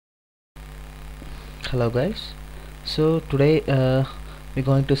Hello guys, so today we're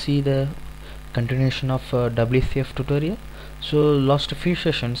going to see the continuation of WCF tutorial. So last few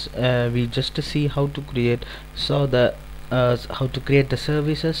sessions we just see how to create how to create the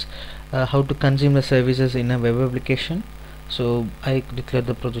services, how to consume the services in a web application. So I declared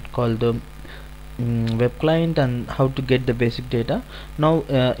the project called the web client and how to get the basic data. Now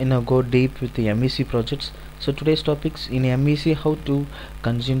go deep with the MVC projects. So today's topics in MVC: how to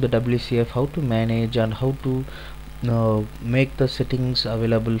consume the WCF, how to manage, and how to make the settings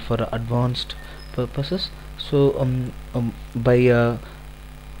available for advanced purposes. So by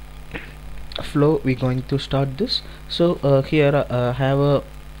flow we're going to start this. So here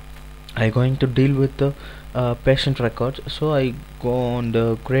I'm going to deal with the patient records. So I go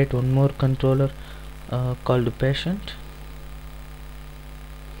and create one more controller called patient.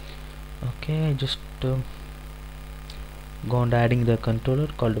 Okay, I just go on adding the controller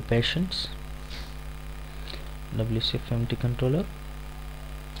called patients, WCF empty controller.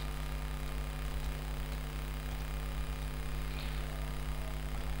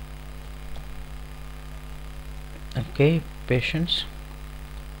 Okay, patients.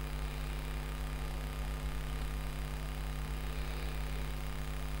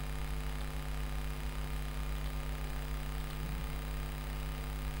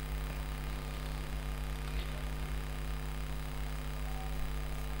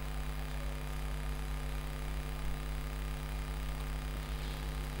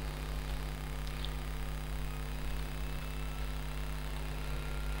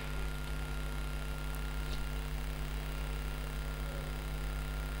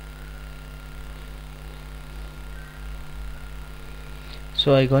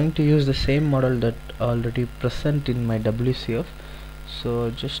 So I'm going to use the same model that already present in my WCF.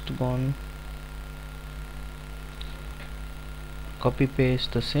 So just go on, copy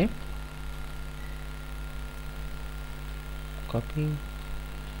paste the same, copy.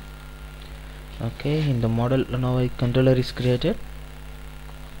 Okay, in the model now a controller is created.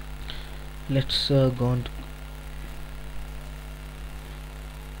 Let's go on to,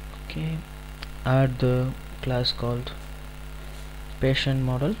 okay, add the class called patient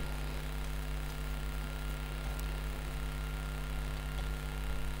model.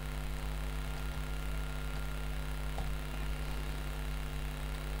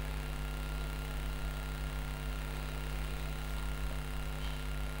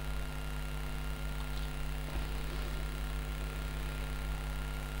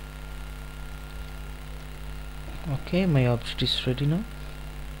 Okay, my object is ready now.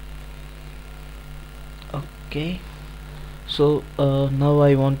 Okay, so now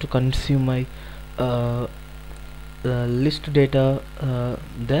I want to consume my list data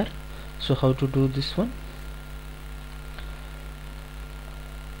there. So how to do this one?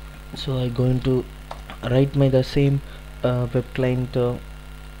 So I'm going to write my the same web client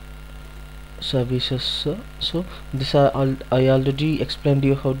services. So this I already explained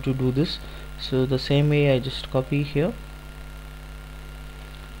you how to do this. So the same way I just copy here.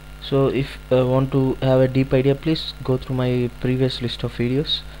 So if want to have a deep idea, please go through my previous list of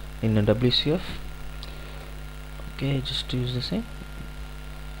videos in a WCF. Okay, just use the same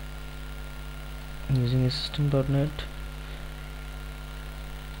using a system.net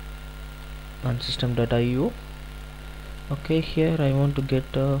and system.io. okay, here I want to get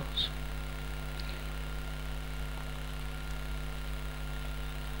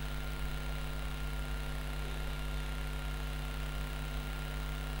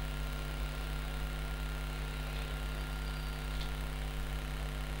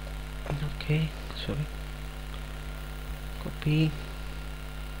okay, sorry, copy,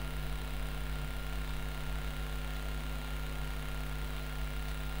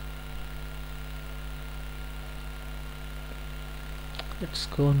 let's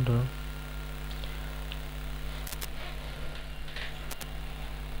go on down.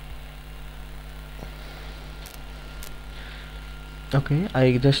 Okay,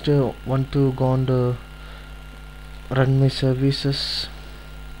 I just want to go on the run my services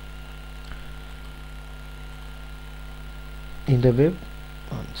in the web.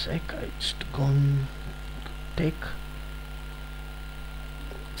 One sec, I just go on take.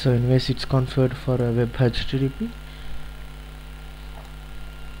 So anyways, it's configured for a web HTTP.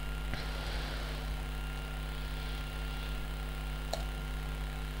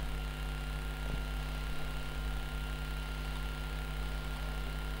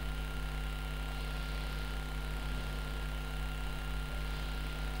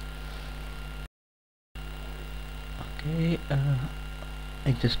 Okay,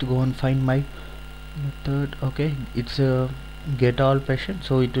 I just go and find my method. Okay, it's a get all patient,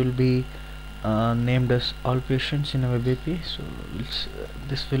 so it will be named as all patients in a web API. So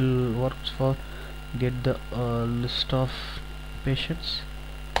this will work for get the list of patients.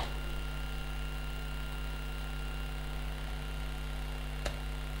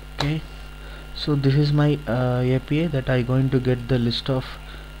 Okay, so this is my API that I going to get the list of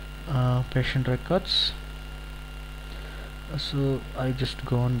patient records. So I just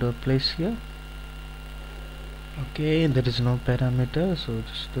go on the place here. Okay, there is no parameter, so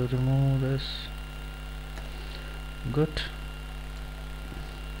just to remove this. Good.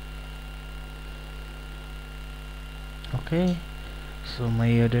 Okay, so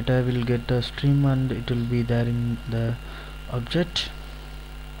my data will get a stream and it will be there in the object.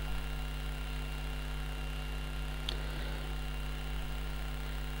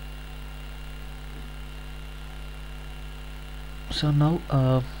 So now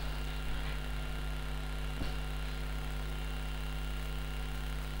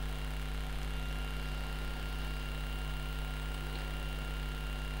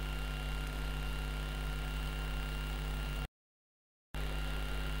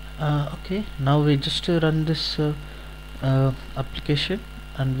okay, now we just run this application,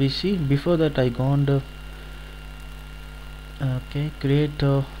 and we see before that I go on the create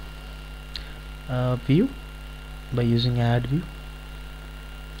a view by using add view.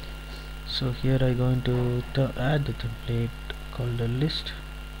 So here I going to add the template called the list.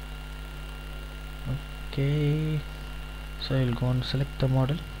 Okay, so I'll go and select the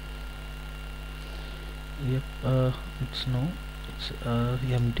model. Yep, it's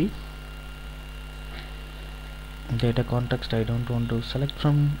empty. Data context I don't want to select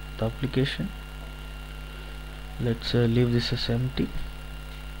from the application. Let's leave this as empty.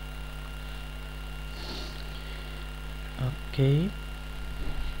 Okay,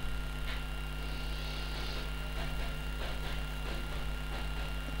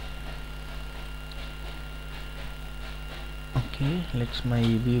 let's my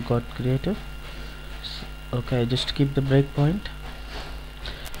view got created. Okay, just keep the breakpoint.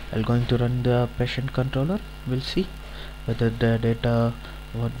 I'm going to run the patient controller. We'll see whether the data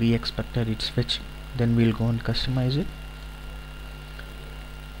what we expected it's fetching. Then we'll go and customize it.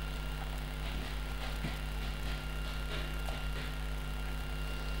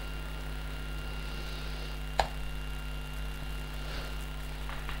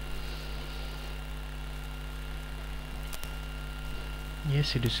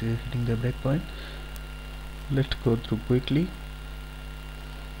 Yes, it is hitting the breakpoint. Let's go through quickly.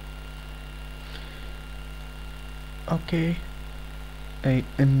 Okay,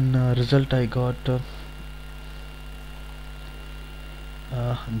 in result I got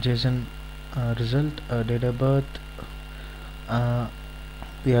JSON result, date of birth,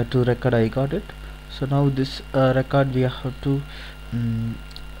 we have to record I got it. So now this record we have to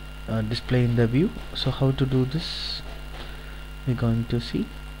display in the view. So how to do this we're going to see.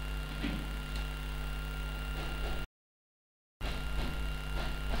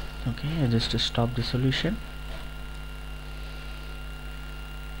 Okay, I just stop the solution.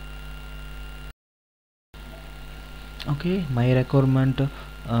 Okay, my requirement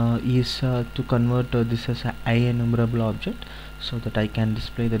is to convert this as an enumerable object so that I can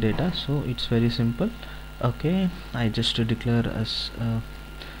display the data. So it's very simple. Okay, I just declare as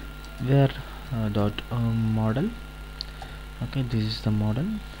where dot model. Okay, this is the model.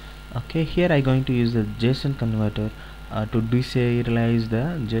 Okay, here I going to use the JSON converter to deserialize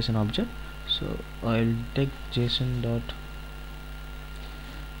the JSON object. So I'll take JSON dot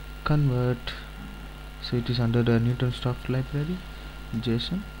convert. So it is under the Newton Stock library.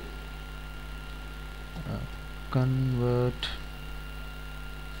 JSON convert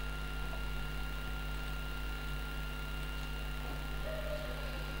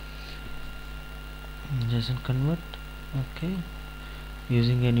JSON convert. Okay,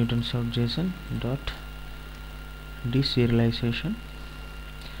 using a Newton Stock JSON dot deserialization,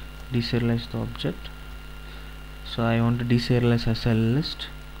 deserialize the object. So I want to deserialize as a list,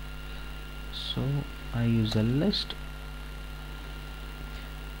 so I use a list.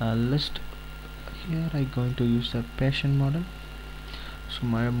 Here I going to use the patient model. So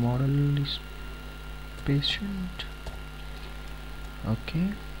my model is patient.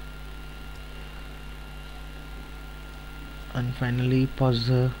 Okay, and finally pass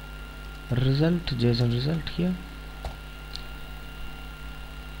the result, JSON result here.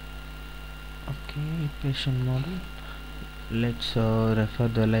 Okay, patient model. Let's refer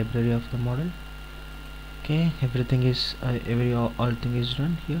the library of the model. Okay, everything is all thing is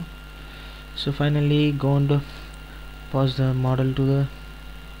done here. So finally go and pass the model to the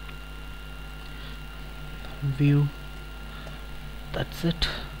view. That's it.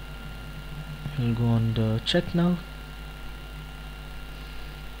 I'll go on the check now.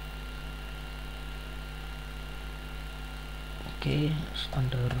 Okay, it's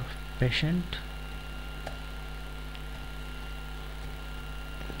under patients.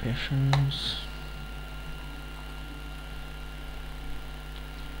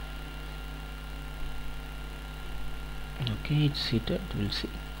 Okay, it's seated. We'll see.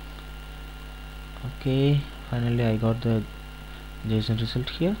 Okay, finally I got the JSON result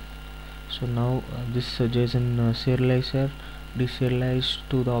here. So now this JSON serializer deserialized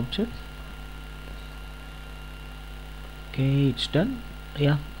to the object. Okay, it's done.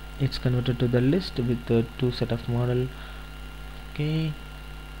 Yeah, it's converted to the list with the two set of model. Okay,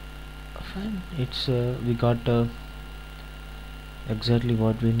 fine. It's we got exactly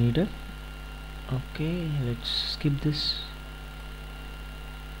what we needed. Okay, let's skip this.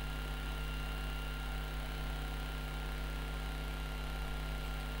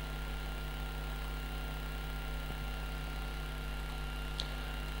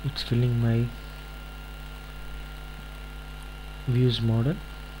 It's filling my views model.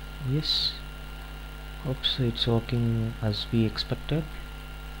 Yes, oops, it's working as we expected.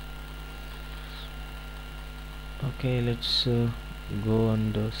 Okay, let's go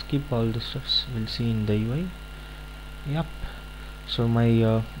and skip all the stuffs. We'll see in the UI. Yep, so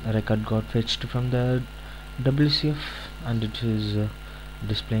my record got fetched from the WCF and it is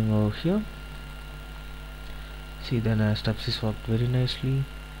displaying over here. See, the steps is worked very nicely.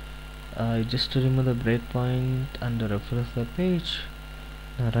 Just to remove the breakpoint and refresh the page.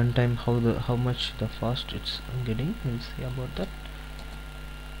 Runtime, how much the fast it's getting. We'll see about that.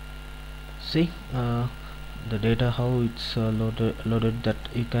 See the data, how it's loaded, that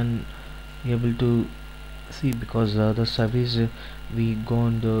you can be able to see, because the service we go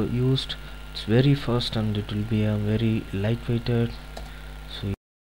and used, it's very fast and it will be a very lightweighted